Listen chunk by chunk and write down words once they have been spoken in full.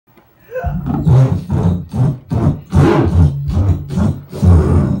We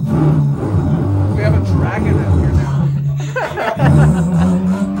have a dragon in here now.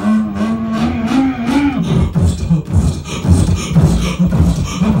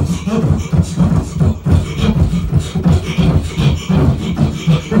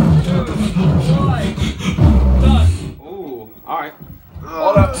 Ooh, alright.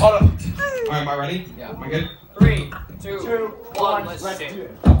 Hold up, hold up. Alright, am I ready? Yeah. Am I good? 3, 2, 1, let's do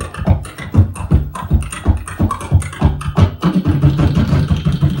it.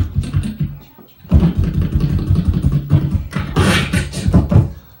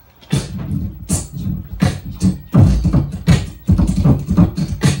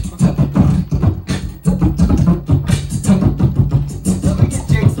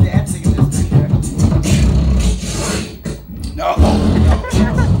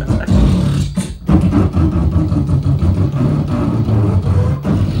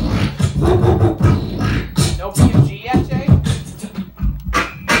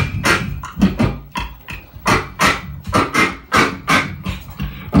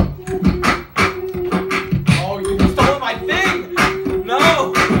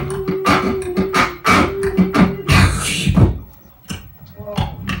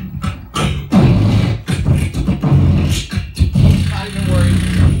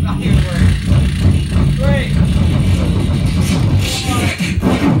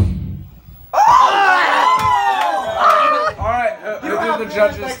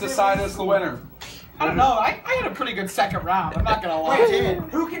 Judges decide as the winner. I don't know. I had a pretty good second round. I'm not gonna lie. Wait,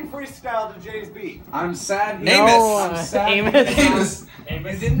 who can freestyle to Jay's beat? I'm sad. Amos. I'm sad. Amos.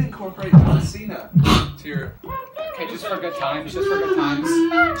 Amos didn't incorporate John Cena to your. Okay, just for good times. Just for good times.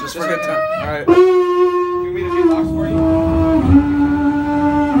 Just for good time. All right. You want me to beatbox for you?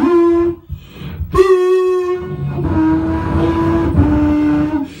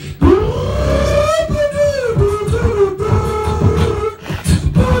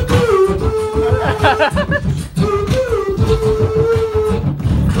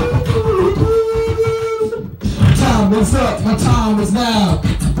 Time is up, my time is now.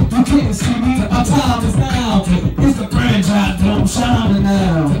 You can't see me, my time is now. It's the franchise, I'm shining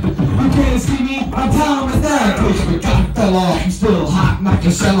now. You can't see me, my time is now. Cause we got fell off, I'm still hot, knock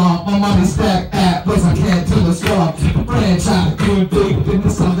your shell off. My money stacked at, plus I can't till it's off. Franchise, doing big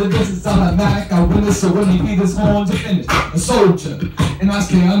business on the business automatic. I win this, so when he beat his horns, I finish. A soldier, and I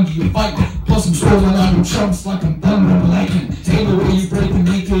stay under your fight. Plus I'm strolling on your chumps like I'm thunder and lightning. Ain't no way you break and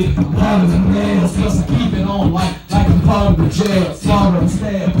make it. I'm part of the nails, plus I keep it on like I'm part of the jail. Slaughter and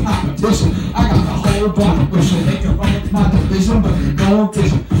stab competition. I got the whole block wishing they can run into my division, but they don't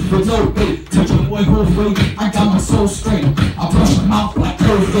vision. With no bait, touch your boy whole weight. I got my soul straight. I brush my mouth like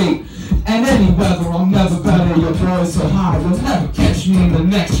Colgate. And any weather, I'm never better. Your boy's so high, you'll never catch me in the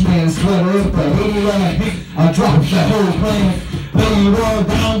next man's sweater. If I hit it like me, I drop that whole plan. Then you roll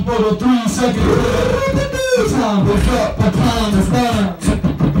down for the 3 seconds. Time is up, my time is down.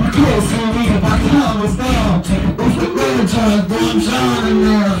 You can't see me, my time is down. It's the franchise, but I'm shining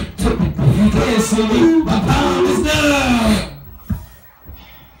now. You can't see me, my time is down.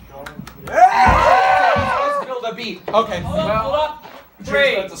 Let's build a beat. Okay. Hold up.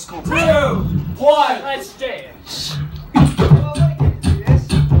 3, 2, 1, let's dance.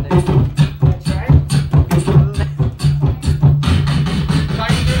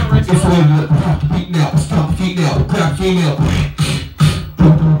 Feet now, stomp feet now, grab feet now.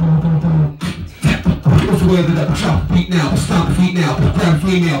 What's the way that I chop feet now, stomp feet now, grab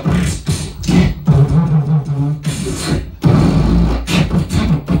feet now.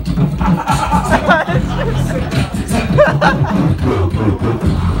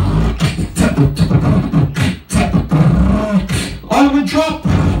 I'm in drop.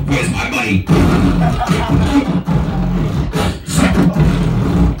 Where's my money?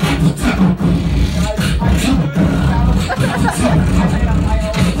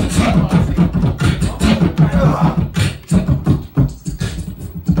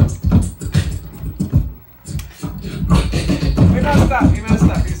 He messed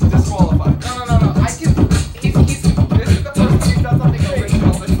up. He's disqualified. No. I can. This is the first time he's done something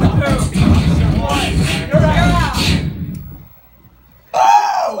original. It's not You're right.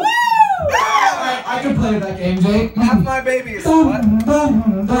 Oh! I can play that game, Jay. Half my baby is what?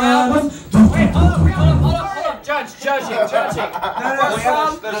 Wait, hold up. Judging.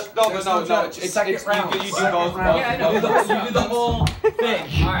 No. It's second round. You do both. Yeah, I know. You do the whole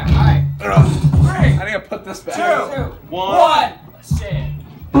thing. All right. I need to put this back. 2, 1. Let's jam.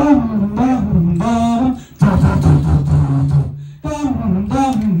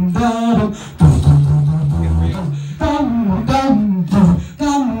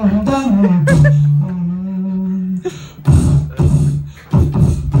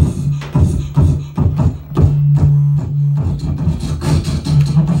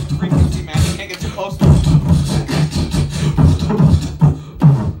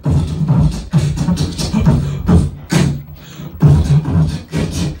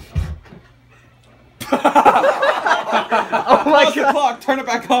 broke clock. Turn it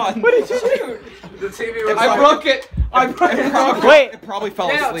back on. What did you do? The TV was I like, broke it. I broke it. Wait. It probably fell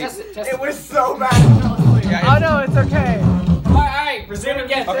No, asleep. test it. It was so bad. I fell asleep. Yeah, Oh no, it's okay. Alright, resume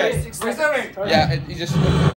again. Okay. 36 seconds. Resuming. Yeah, you just.